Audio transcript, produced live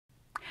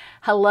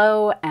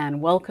Hello and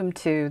welcome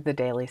to The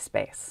Daily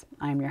Space.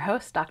 I'm your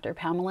host, Dr.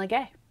 Pamela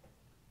Gay.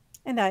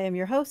 And I am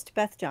your host,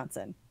 Beth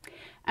Johnson.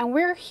 And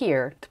we're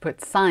here to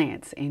put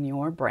science in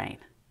your brain.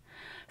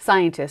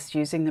 Scientists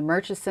using the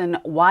Murchison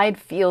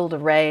Widefield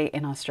Array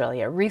in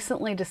Australia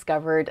recently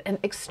discovered an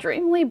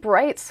extremely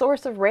bright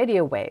source of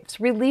radio waves,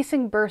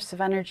 releasing bursts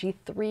of energy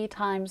 3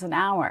 times an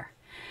hour.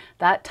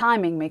 That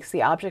timing makes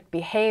the object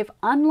behave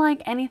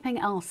unlike anything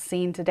else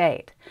seen to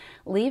date,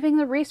 leaving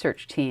the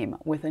research team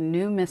with a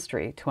new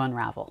mystery to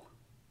unravel.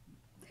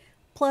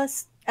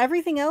 Plus,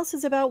 everything else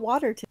is about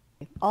water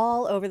today,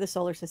 all over the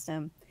solar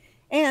system.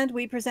 And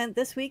we present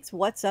this week's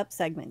What's Up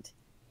segment.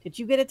 Did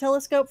you get a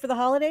telescope for the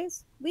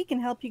holidays? We can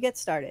help you get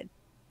started.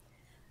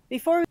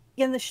 Before we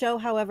begin the show,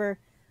 however,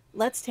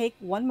 let's take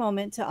one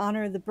moment to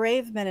honor the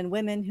brave men and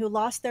women who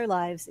lost their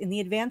lives in the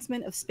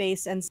advancement of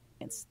space and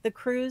science, the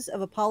crews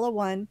of Apollo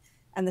 1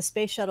 and the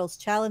space shuttles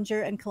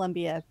Challenger and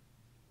Columbia,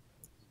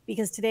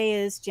 because today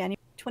is January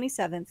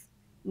 27th,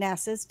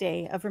 NASA's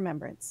Day of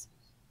Remembrance.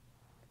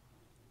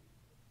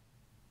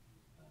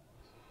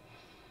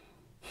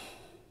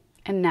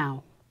 And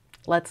now,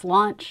 let's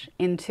launch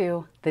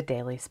into the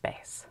daily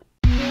space.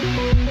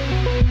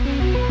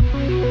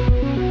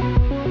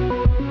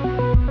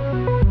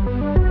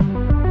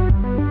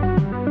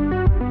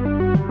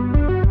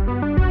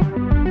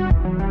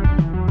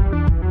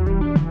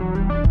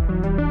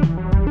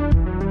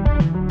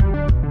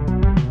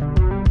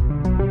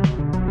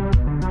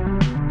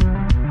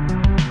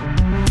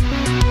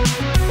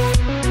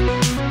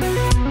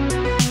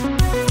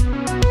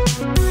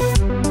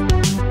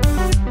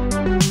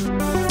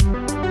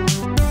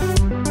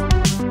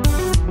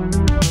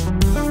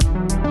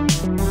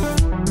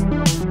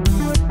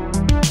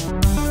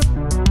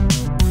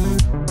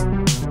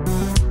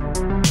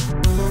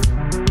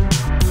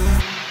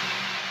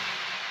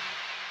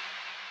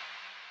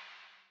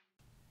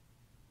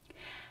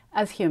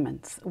 As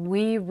humans,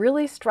 we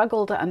really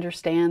struggle to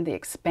understand the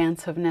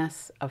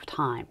expansiveness of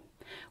time.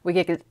 We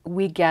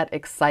get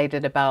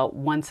excited about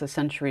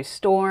once-a-century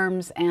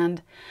storms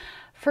and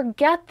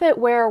forget that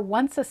where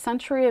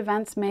once-a-century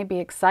events may be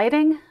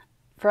exciting,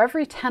 for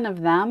every 10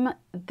 of them,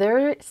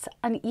 there's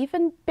an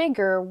even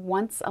bigger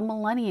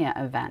once-a-millennia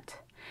event.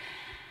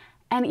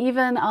 And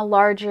even a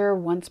larger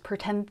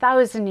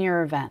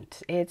once-per-10,000-year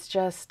event. It's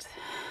just,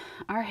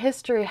 our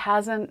history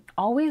hasn't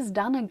always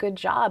done a good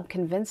job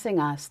convincing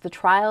us the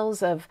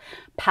trials of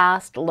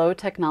past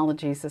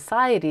low-technology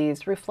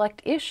societies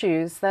reflect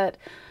issues that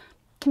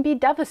can be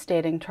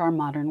devastating to our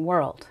modern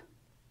world.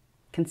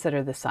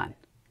 Consider the sun.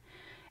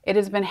 It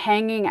has been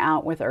hanging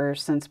out with Earth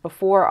since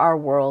before our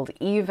world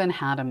even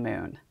had a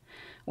moon.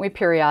 We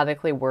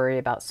periodically worry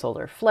about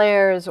solar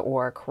flares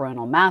or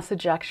coronal mass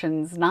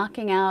ejections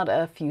knocking out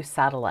a few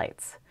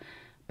satellites.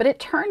 But it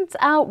turns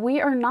out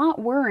we are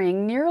not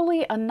worrying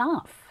nearly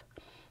enough.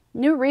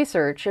 New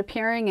research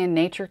appearing in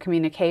Nature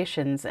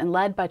Communications and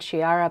led by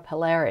Chiara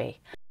Pelleri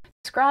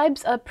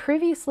describes a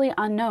previously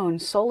unknown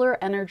solar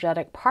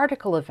energetic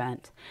particle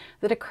event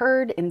that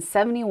occurred in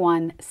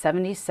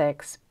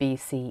 7176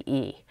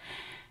 BCE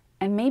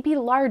and may be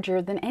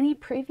larger than any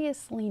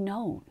previously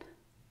known.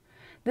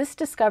 This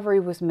discovery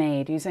was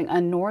made using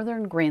a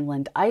northern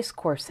Greenland ice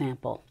core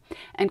sample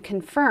and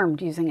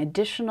confirmed using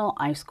additional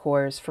ice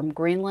cores from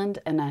Greenland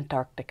and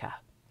Antarctica.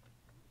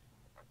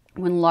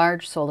 When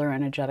large solar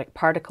energetic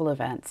particle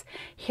events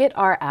hit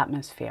our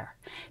atmosphere,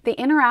 they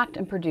interact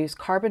and produce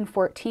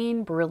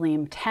carbon-14,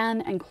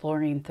 beryllium-10, and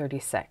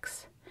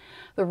chlorine-36.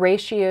 The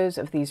ratios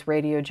of these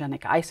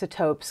radiogenic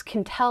isotopes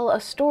can tell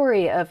a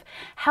story of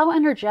how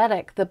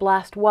energetic the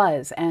blast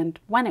was and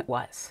when it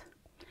was.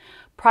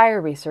 Prior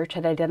research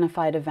had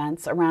identified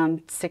events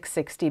around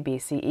 660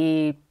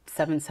 BCE,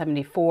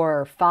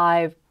 774 or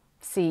 5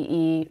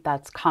 CE,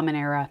 that's Common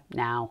Era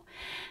now,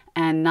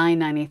 and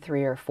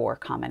 993 or 4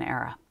 Common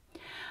Era.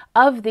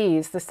 Of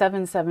these, the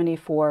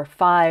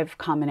 774-5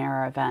 Common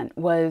Era event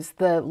was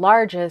the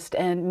largest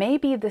and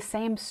maybe the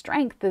same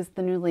strength as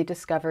the newly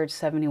discovered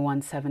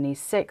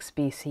 7176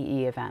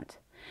 BCE event.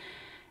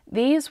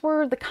 These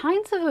were the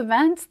kinds of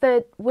events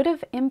that would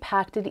have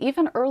impacted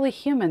even early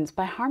humans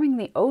by harming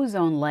the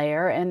ozone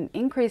layer and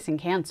increasing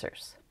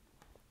cancers.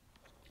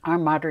 Our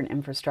modern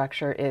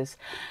infrastructure is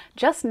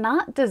just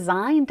not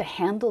designed to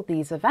handle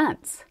these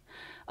events.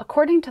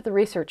 According to the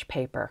research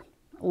paper,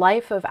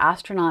 life of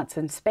astronauts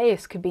in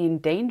space could be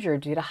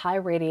endangered due to high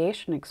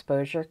radiation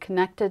exposure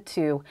connected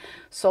to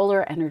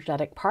solar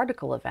energetic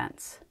particle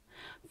events.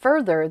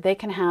 Further, they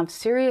can have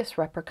serious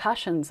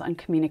repercussions on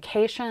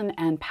communication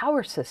and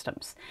power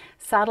systems,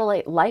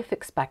 satellite life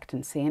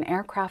expectancy, and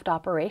aircraft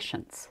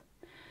operations.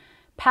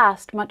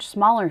 Past, much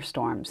smaller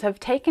storms have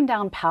taken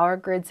down power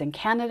grids in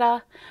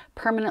Canada,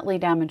 permanently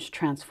damaged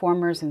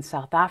transformers in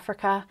South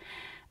Africa,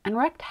 and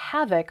wreaked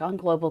havoc on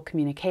global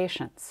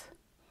communications.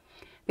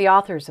 The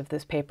authors of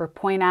this paper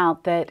point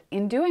out that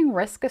in doing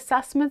risk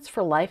assessments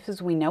for life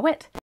as we know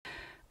it,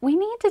 we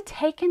need to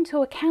take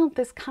into account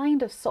this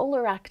kind of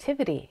solar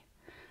activity,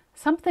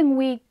 something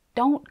we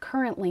don't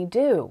currently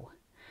do.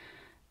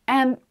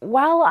 And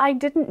while I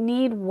didn't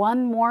need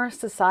one more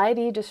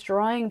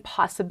society-destroying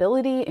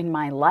possibility in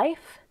my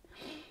life,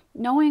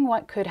 knowing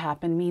what could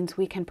happen means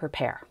we can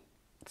prepare.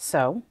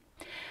 So,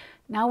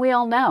 now we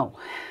all know.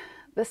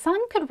 The sun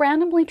could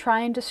randomly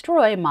try and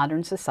destroy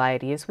modern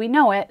society as we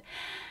know it,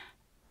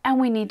 and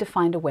we need to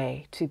find a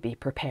way to be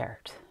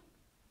prepared.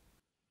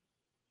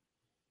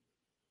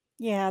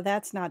 Yeah,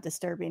 that's not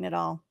disturbing at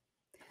all.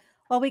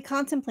 While we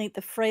contemplate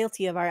the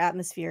frailty of our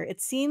atmosphere,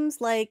 it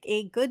seems like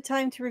a good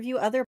time to review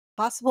other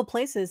possible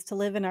places to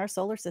live in our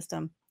solar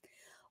system.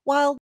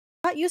 While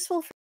not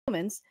useful for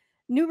humans,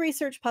 new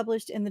research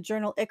published in the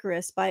journal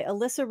Icarus by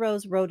Alyssa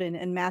Rose Roden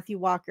and Matthew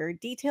Walker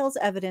details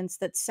evidence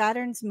that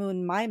Saturn's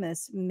moon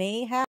Mimas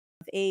may have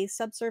a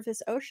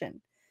subsurface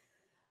ocean.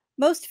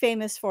 Most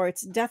famous for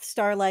its Death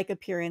Star like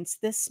appearance,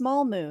 this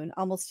small moon,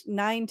 almost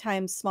 9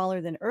 times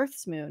smaller than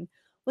Earth's moon,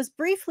 was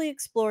briefly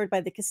explored by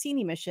the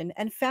Cassini mission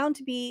and found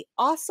to be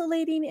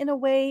oscillating in a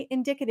way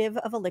indicative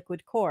of a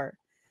liquid core.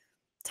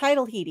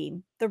 Tidal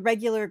heating, the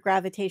regular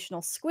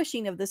gravitational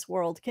squishing of this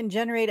world, can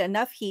generate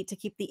enough heat to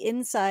keep the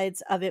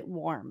insides of it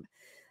warm.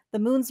 The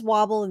moon's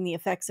wobble and the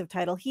effects of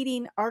tidal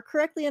heating are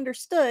correctly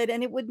understood,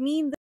 and it would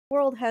mean that the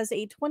world has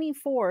a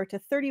 24 to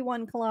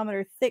 31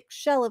 kilometer thick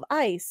shell of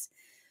ice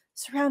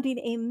surrounding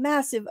a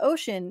massive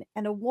ocean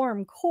and a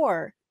warm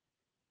core,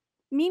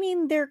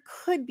 meaning there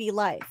could be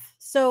life.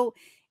 So,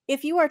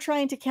 if you are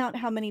trying to count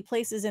how many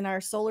places in our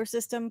solar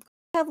system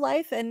have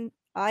life, and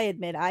I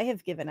admit I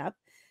have given up,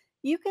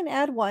 you can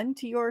add one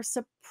to your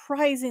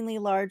surprisingly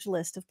large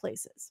list of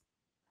places.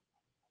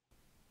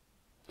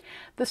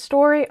 The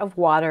story of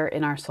water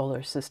in our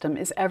solar system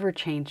is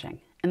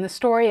ever-changing, and the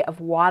story of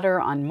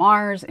water on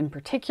Mars in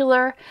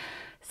particular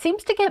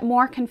seems to get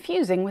more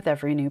confusing with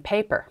every new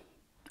paper.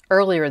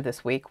 Earlier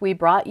this week, we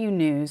brought you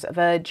news of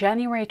a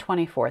January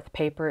 24th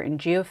paper in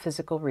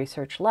Geophysical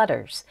Research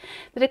Letters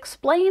that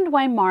explained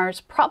why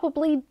Mars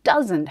probably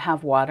doesn't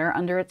have water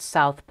under its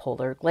south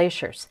polar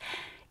glaciers,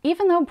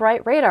 even though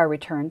bright radar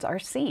returns are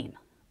seen.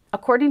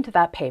 According to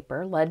that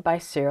paper, led by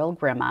Cyril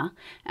Grima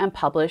and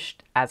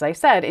published, as I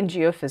said, in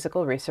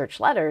Geophysical Research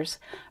Letters,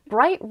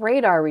 bright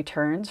radar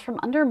returns from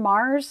under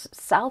Mars'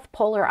 south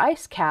polar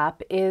ice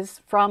cap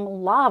is from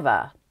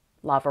lava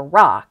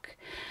rock,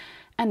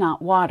 and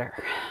not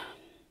water.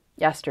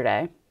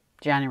 Yesterday,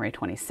 January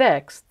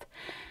 26th,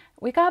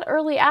 we got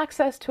early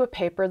access to a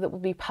paper that will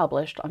be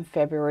published on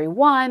February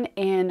 1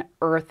 in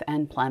Earth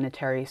and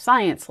Planetary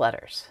Science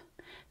Letters,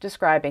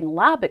 describing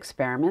lab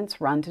experiments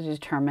run to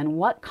determine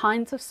what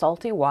kinds of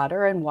salty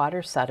water and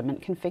water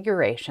sediment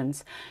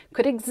configurations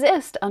could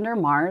exist under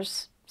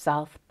Mars'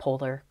 south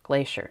polar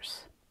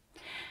glaciers.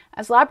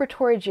 As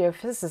laboratory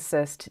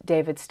geophysicist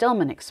David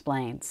Stillman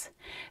explains,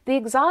 the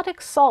exotic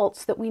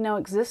salts that we know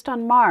exist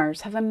on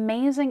Mars have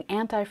amazing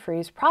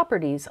antifreeze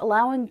properties,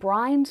 allowing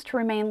brines to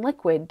remain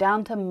liquid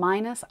down to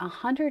minus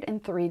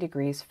 103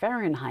 degrees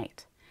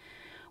Fahrenheit.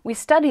 We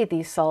studied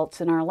these salts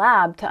in our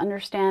lab to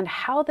understand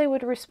how they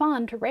would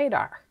respond to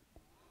radar.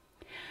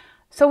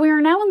 So we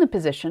are now in the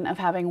position of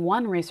having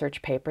one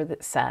research paper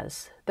that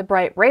says the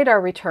bright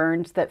radar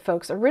returns that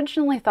folks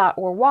originally thought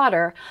were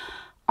water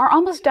are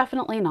almost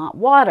definitely not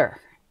water,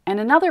 and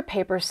another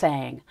paper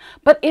saying,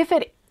 but if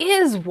it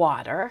is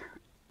water,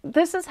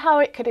 this is how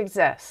it could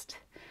exist.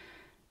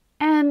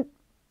 And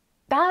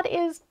that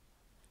is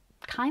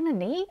kind of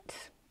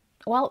neat.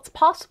 Well, it's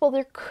possible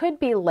there could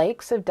be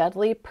lakes of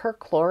deadly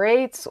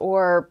perchlorates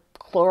or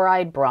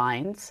chloride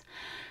brines.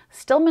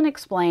 Stillman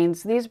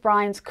explains these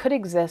brines could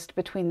exist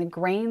between the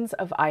grains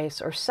of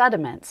ice or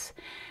sediments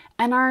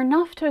and are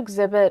enough to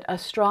exhibit a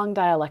strong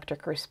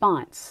dielectric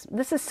response.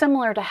 This is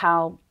similar to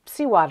how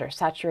seawater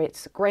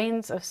saturates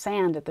grains of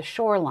sand at the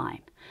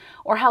shoreline,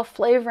 or how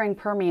flavoring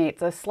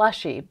permeates a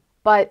slushy,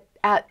 but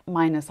at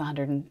minus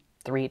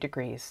 103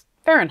 degrees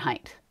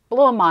Fahrenheit,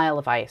 below a mile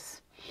of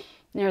ice,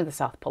 near the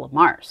South Pole of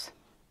Mars.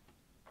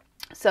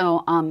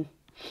 So,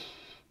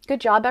 good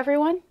job,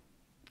 everyone.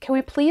 Can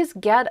we please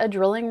get a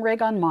drilling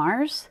rig on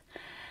Mars?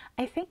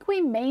 I think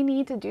we may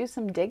need to do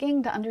some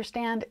digging to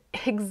understand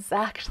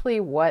exactly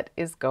what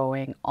is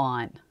going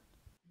on.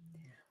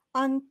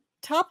 On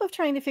top of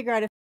trying to figure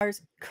out if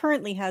Mars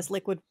currently has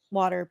liquid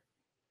water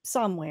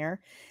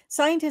somewhere,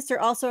 scientists are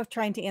also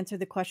trying to answer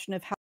the question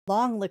of how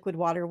long liquid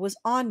water was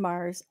on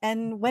Mars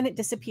and when it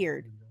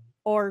disappeared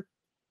or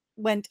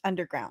went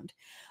underground.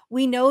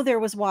 We know there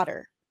was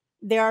water.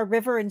 There are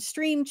river and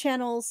stream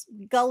channels,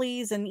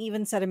 gullies, and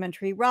even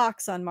sedimentary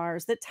rocks on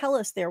Mars that tell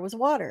us there was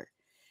water.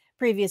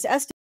 Previous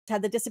estimates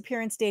had the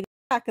disappearance dating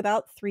back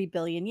about 3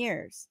 billion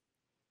years.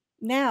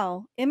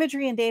 Now,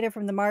 imagery and data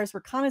from the Mars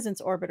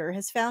Reconnaissance Orbiter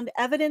has found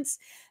evidence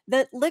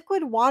that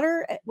liquid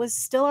water was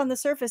still on the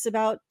surface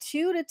about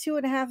 2 to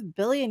 2.5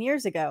 billion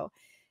years ago,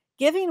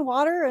 giving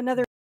water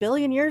another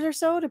billion years or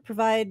so to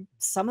provide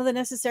some of the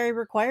necessary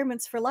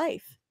requirements for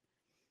life.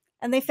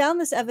 And they found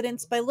this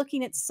evidence by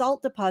looking at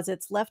salt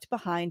deposits left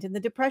behind in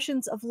the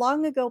depressions of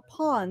long ago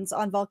ponds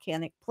on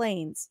volcanic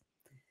plains.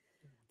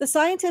 The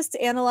scientists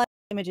analyzed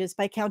images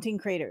by counting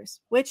craters,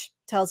 which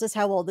tells us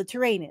how old the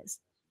terrain is.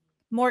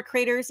 More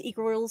craters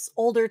equals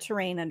older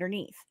terrain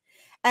underneath.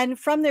 And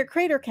from their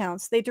crater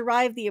counts, they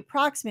derive the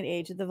approximate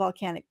age of the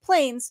volcanic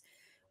plains,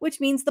 which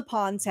means the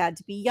ponds had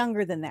to be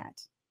younger than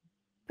that.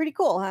 Pretty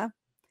cool, huh?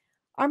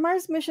 Our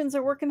Mars missions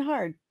are working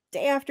hard,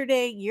 day after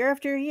day, year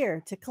after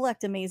year, to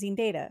collect amazing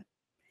data.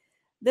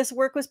 This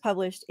work was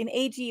published in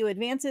AGU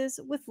Advances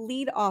with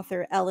lead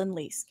author Ellen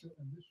Leask.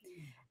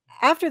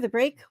 After the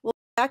break, we'll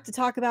be back to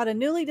talk about a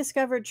newly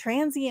discovered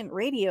transient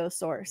radio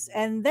source,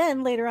 and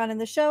then later on in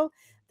the show,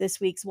 this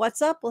week's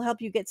What's Up will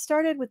help you get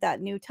started with that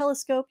new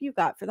telescope you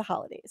got for the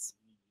holidays.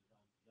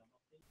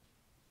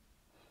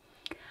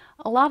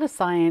 A lot of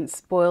science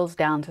boils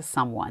down to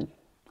someone,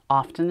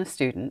 often a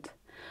student,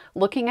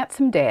 looking at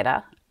some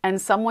data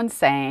and someone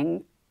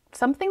saying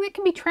something that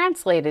can be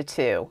translated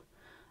to,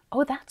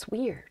 "Oh, that's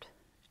weird."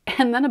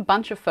 And then a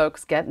bunch of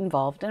folks get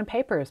involved and a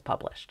paper is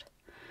published.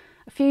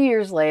 A few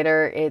years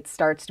later, it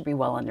starts to be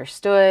well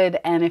understood,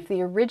 and if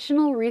the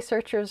original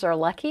researchers are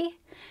lucky,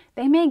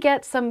 they may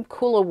get some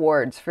cool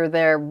awards for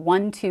their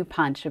 1-2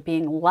 punch of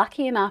being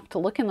lucky enough to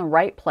look in the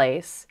right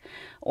place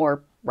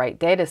or right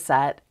data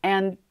set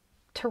and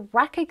to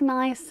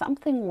recognize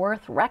something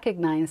worth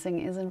recognizing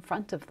is in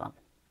front of them.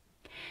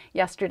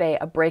 Yesterday,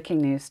 a breaking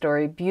news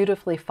story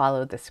beautifully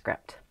followed the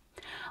script.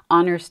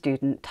 Honor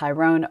student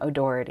Tyrone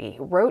O'Doherty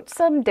wrote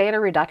some data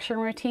reduction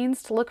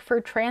routines to look for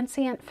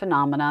transient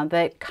phenomena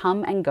that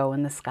come and go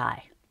in the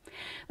sky.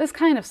 This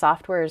kind of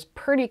software is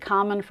pretty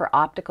common for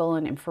optical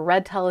and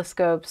infrared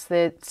telescopes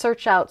that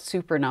search out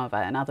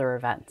supernova and other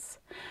events.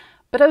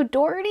 But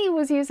O'Doherty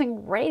was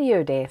using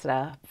radio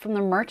data from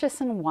the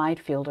Murchison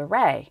Widefield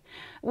Array,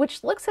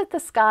 which looks at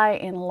the sky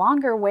in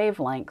longer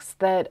wavelengths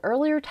that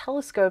earlier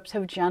telescopes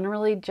have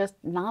generally just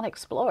not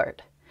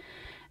explored.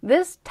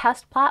 This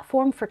test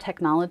platform for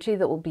technology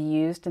that will be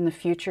used in the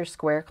future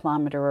square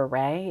kilometer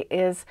array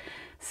is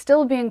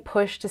still being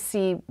pushed to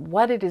see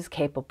what it is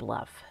capable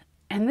of.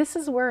 And this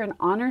is where an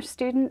honors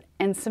student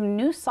and some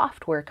new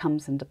software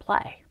comes into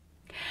play.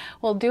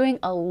 While doing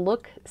a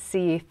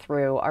look-see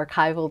through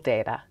archival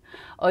data,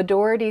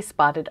 O'Doherty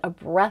spotted a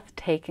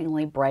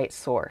breathtakingly bright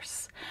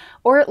source,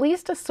 or at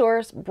least a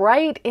source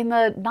bright in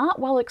the not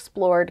well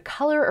explored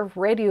color of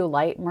radio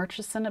light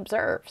Murchison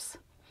observes.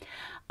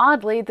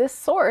 Oddly, this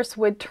source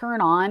would turn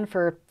on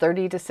for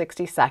 30 to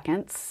 60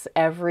 seconds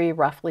every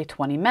roughly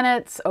 20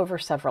 minutes over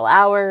several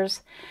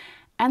hours,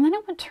 and then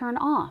it would turn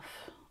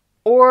off.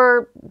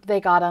 Or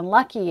they got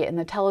unlucky and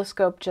the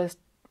telescope just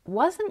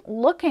wasn't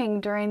looking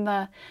during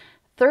the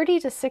 30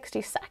 to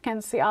 60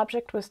 seconds the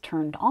object was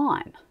turned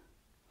on.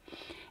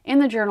 In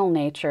the journal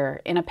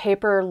Nature, in a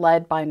paper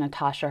led by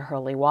Natasha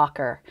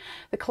Hurley-Walker,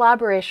 the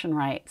collaboration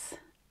writes,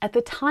 "At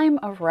the time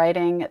of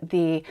writing,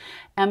 the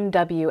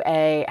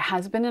MWA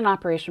has been in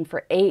operation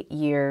for 8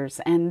 years,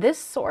 and this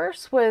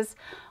source was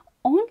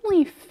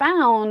only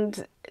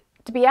found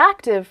to be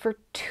active for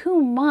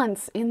 2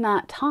 months in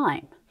that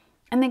time."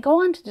 And they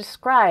go on to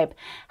describe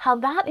how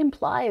that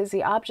implies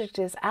the object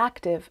is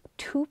active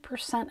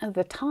 2% of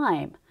the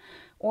time,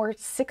 or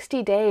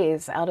 60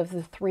 days out of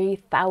the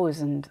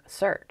 3,000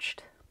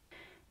 searched.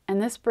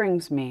 And this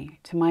brings me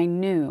to my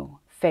new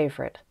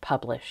favorite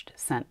published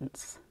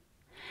sentence.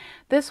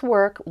 This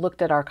work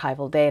looked at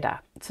archival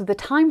data, so the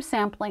time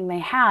sampling they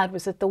had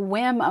was at the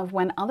whim of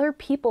when other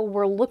people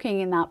were looking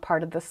in that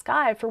part of the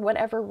sky for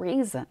whatever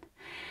reason.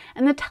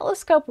 And the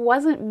telescope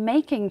wasn't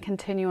making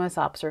continuous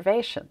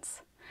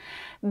observations.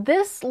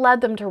 This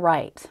led them to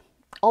write,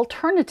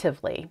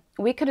 "Alternatively,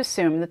 we could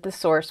assume that the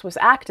source was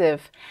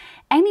active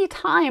any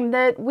time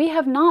that we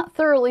have not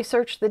thoroughly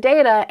searched the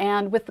data,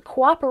 and with the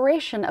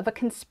cooperation of a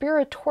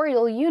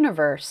conspiratorial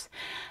universe,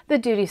 the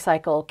duty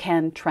cycle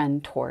can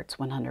trend towards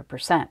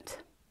 100%.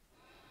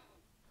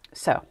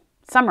 So,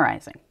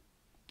 summarizing,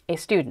 a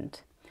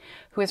student,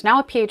 who is now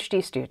a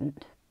PhD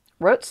student,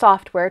 wrote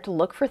software to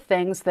look for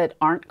things that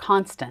aren't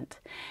constant,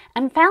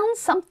 and found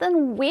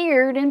something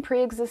weird in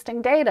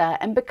pre-existing data,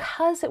 and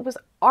because it was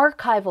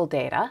archival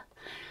data,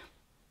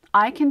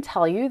 I can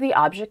tell you the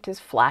object is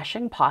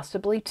flashing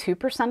possibly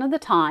 2% of the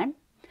time.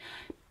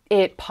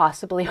 It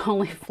possibly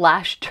only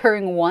flashed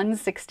during one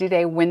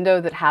 60-day window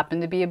that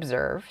happened to be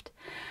observed,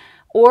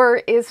 or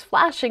is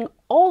flashing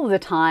all the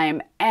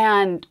time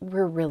and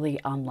we're really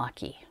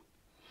unlucky."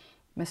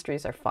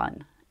 Mysteries are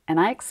fun, and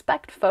I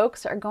expect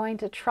folks are going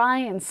to try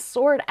and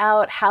sort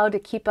out how to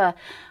keep a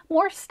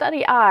more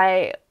steady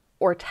eye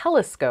or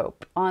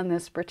telescope on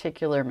this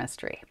particular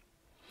mystery.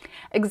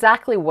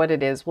 Exactly what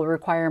it is will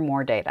require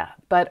more data,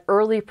 but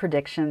early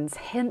predictions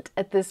hint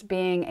at this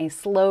being a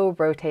slow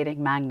rotating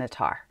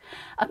magnetar,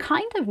 a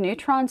kind of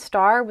neutron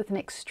star with an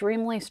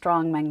extremely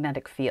strong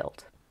magnetic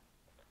field.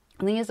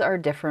 These are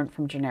different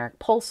from generic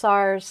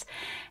pulsars,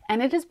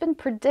 and it has been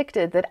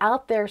predicted that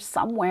out there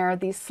somewhere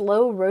these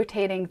slow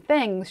rotating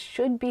things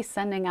should be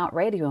sending out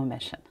radio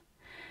emission.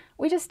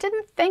 We just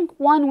didn't think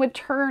one would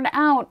turn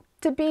out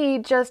to be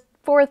just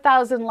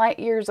 4,000 light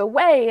years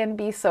away and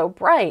be so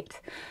bright.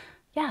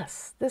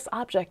 Yes, this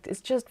object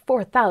is just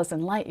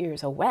 4,000 light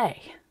years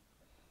away.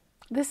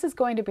 This is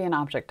going to be an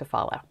object to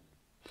follow.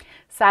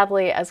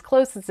 Sadly, as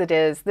close as it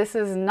is, this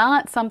is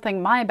not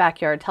something my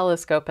backyard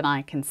telescope and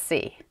I can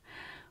see.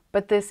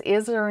 But this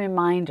is a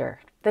reminder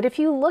that if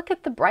you look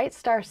at the bright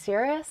star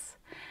Sirius,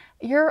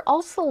 you're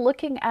also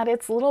looking at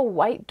its little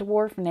white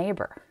dwarf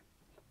neighbor.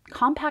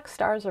 Compact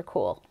stars are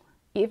cool,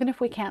 even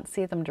if we can't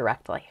see them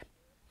directly.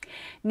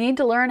 Need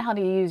to learn how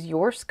to use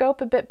your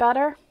scope a bit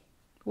better?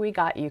 We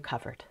got you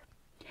covered.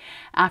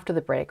 After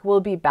the break, we'll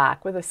be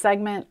back with a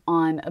segment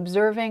on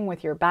observing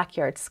with your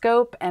backyard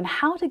scope and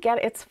how to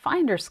get its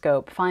finder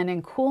scope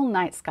finding cool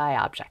night sky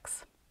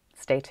objects.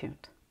 Stay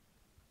tuned.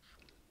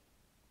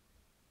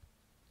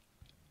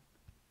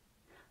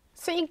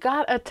 So you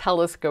got a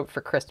telescope for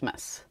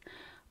Christmas.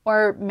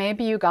 Or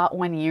maybe you got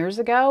one years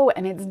ago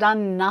and it's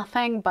done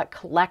nothing but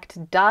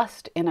collect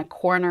dust in a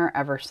corner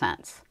ever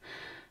since.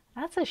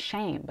 That's a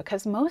shame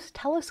because most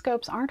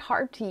telescopes aren't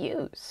hard to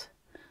use.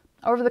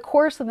 Over the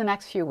course of the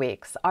next few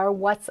weeks, our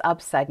What's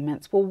Up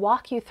segments will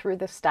walk you through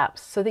the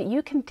steps so that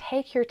you can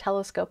take your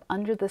telescope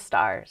under the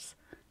stars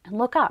and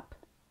look up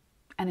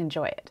and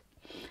enjoy it.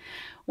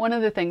 One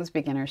of the things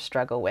beginners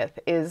struggle with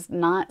is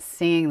not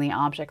seeing the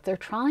object they're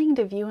trying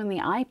to view in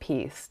the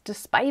eyepiece,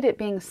 despite it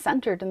being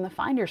centered in the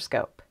finder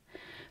scope.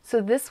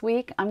 So this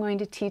week, I'm going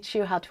to teach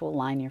you how to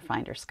align your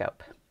finder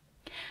scope.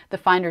 The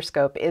finder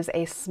scope is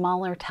a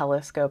smaller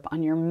telescope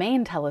on your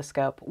main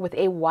telescope with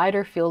a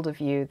wider field of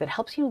view that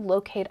helps you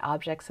locate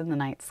objects in the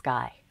night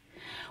sky.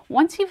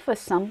 Once you've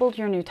assembled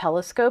your new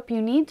telescope,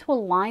 you need to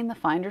align the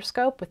finder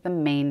scope with the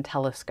main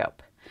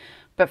telescope.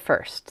 But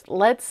first,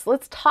 let's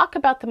talk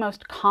about the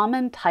most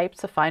common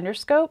types of finder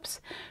scopes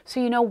so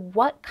you know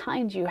what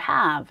kind you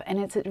have and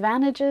its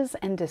advantages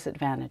and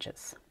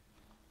disadvantages.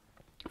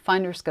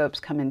 Finder scopes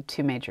come in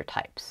two major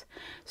types,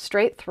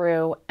 straight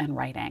through and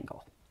right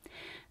angle.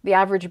 The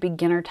average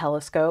beginner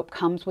telescope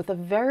comes with a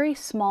very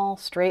small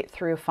straight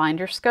through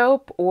finder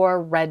scope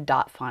or red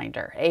dot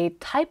finder, a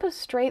type of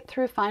straight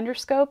through finder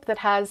scope that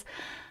has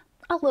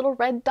a little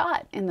red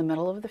dot in the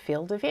middle of the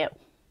field of view.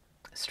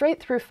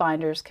 Straight through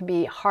finders can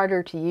be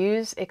harder to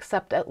use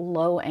except at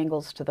low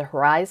angles to the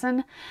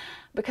horizon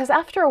because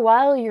after a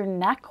while your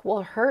neck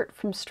will hurt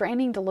from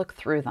straining to look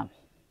through them.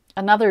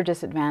 Another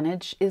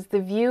disadvantage is the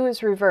view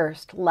is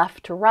reversed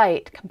left to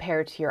right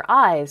compared to your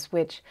eyes,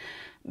 which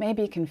may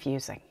be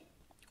confusing.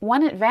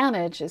 One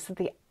advantage is that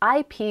the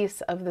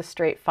eyepiece of the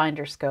straight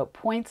finder scope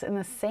points in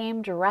the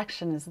same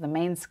direction as the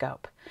main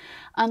scope,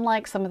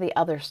 unlike some of the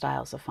other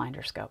styles of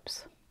finder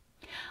scopes.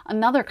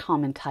 Another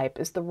common type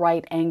is the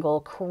right angle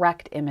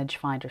correct image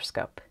finder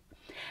scope.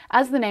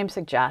 As the name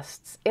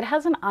suggests, it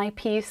has an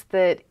eyepiece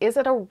that is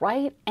at a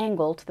right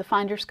angle to the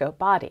finder scope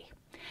body.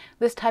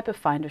 This type of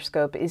finder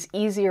scope is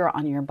easier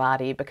on your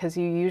body because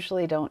you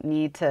usually don't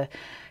need to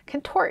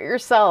contort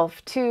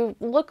yourself to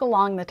look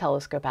along the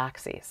telescope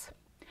axes.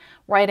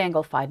 Right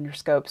angle finder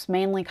scopes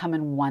mainly come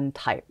in one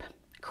type,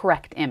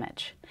 correct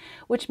image,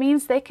 which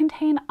means they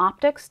contain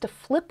optics to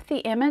flip the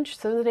image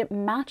so that it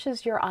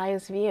matches your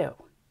eye's view.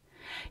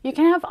 You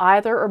can have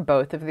either or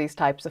both of these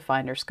types of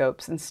finder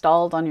scopes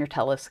installed on your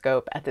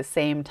telescope at the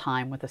same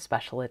time with a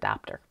special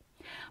adapter.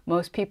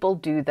 Most people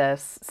do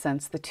this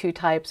since the two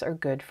types are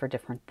good for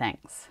different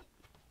things.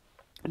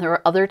 There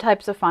are other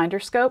types of finder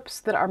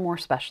scopes that are more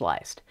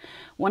specialized.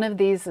 One of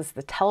these is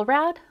the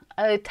Telrad.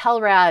 A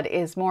Telrad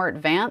is more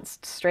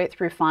advanced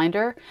straight-through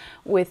finder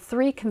with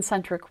 3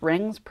 concentric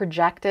rings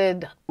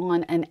projected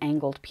on an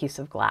angled piece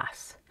of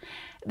glass.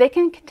 They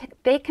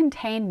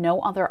contain no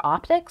other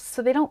optics,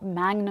 so they don't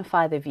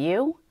magnify the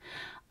view,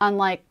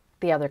 unlike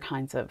the other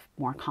kinds of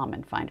more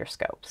common finder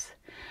scopes.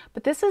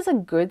 But this is a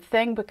good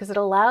thing because it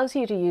allows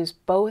you to use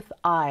both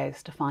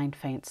eyes to find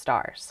faint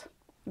stars.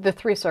 The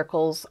 3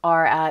 circles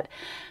are at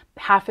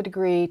 1/2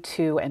 degree,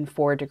 2, and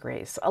 4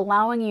 degrees,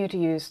 allowing you to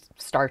use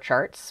star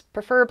charts,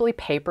 preferably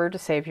paper to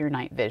save your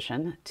night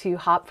vision, to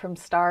hop from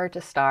star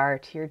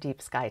to your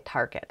deep sky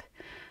target.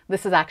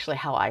 This is actually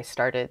how I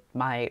started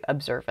my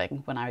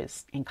observing when I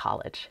was in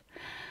college.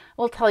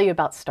 We'll tell you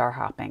about star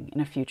hopping in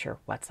a future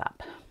What's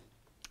Up.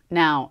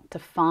 Now, to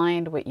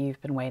find what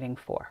you've been waiting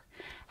for,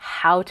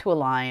 how to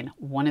align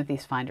one of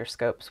these finder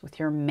scopes with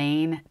your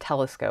main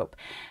telescope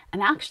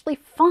and actually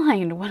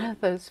find one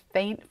of those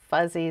faint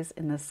fuzzies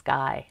in the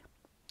sky.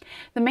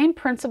 The main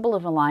principle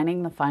of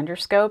aligning the finder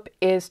scope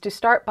is to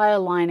start by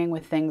aligning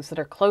with things that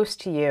are close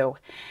to you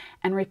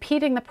and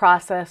repeating the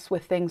process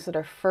with things that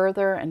are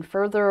further and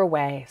further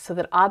away so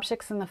that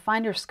objects in the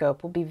finder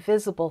scope will be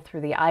visible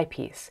through the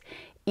eyepiece,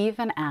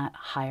 even at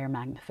higher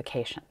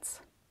magnifications.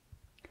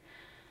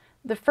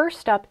 The first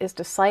step is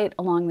to sight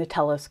along the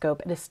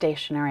telescope at a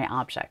stationary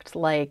object,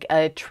 like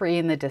a tree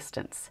in the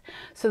distance,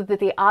 so that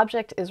the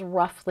object is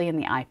roughly in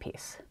the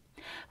eyepiece.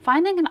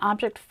 Finding an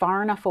object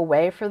far enough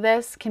away for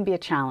this can be a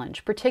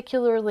challenge,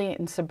 particularly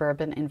in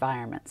suburban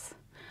environments.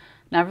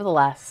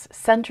 Nevertheless,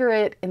 center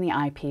it in the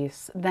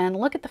eyepiece, then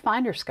look at the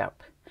finder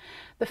scope.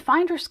 The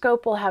finder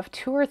scope will have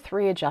 2 or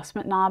 3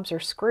 adjustment knobs or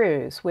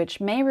screws,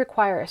 which may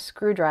require a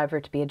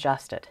screwdriver to be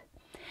adjusted.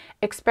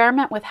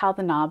 Experiment with how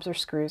the knobs or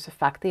screws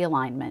affect the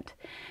alignment,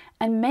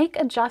 and make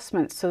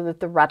adjustments so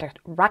that the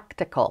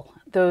reticle,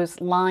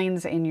 those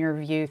lines in your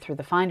view through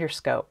the finder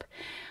scope,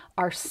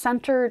 are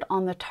centered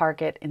on the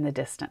target in the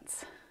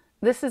distance.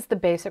 This is the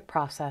basic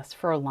process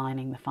for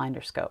aligning the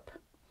finder scope.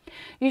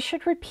 You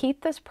should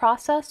repeat this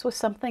process with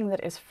something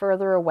that is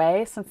further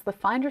away, since the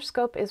finder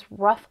scope is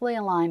roughly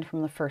aligned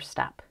from the first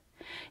step.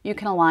 You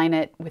can align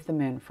it with the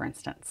moon, for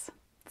instance.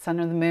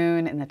 Center the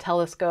moon in the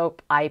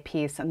telescope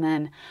eyepiece, and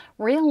then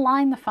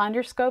realign the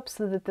finder scope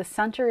so that the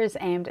center is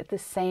aimed at the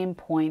same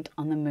point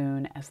on the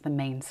moon as the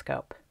main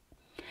scope.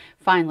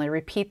 Finally,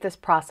 repeat this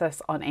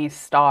process on a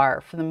star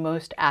for the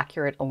most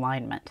accurate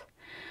alignment.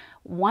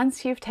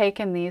 Once you've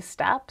taken these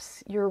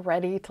steps, you're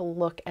ready to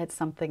look at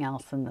something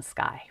else in the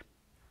sky.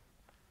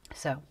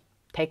 So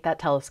take that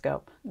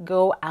telescope,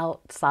 go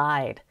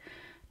outside,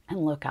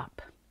 and look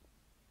up.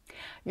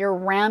 Your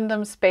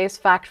random space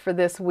fact for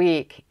this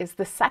week is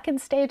the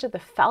second stage of the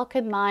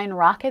Falcon 9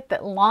 rocket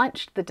that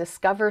launched the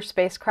Discover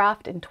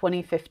spacecraft in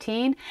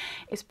 2015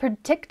 is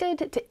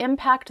predicted to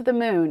impact the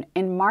moon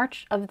in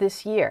March of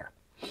this year.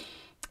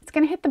 It's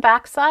going to hit the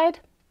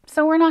backside,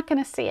 so we're not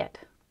going to see it.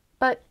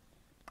 But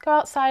go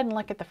outside and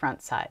look at the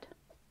front side.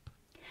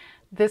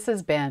 This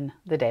has been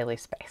The Daily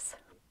Space.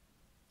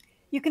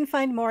 You can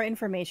find more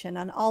information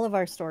on all of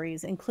our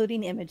stories,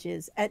 including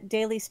images, at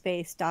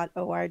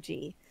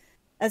dailyspace.org.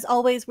 As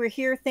always, we're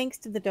here thanks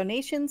to the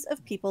donations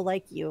of people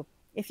like you.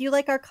 If you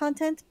like our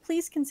content,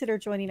 please consider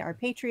joining our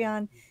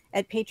Patreon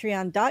at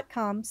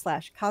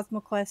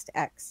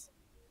patreon.com/CosmoQuestX.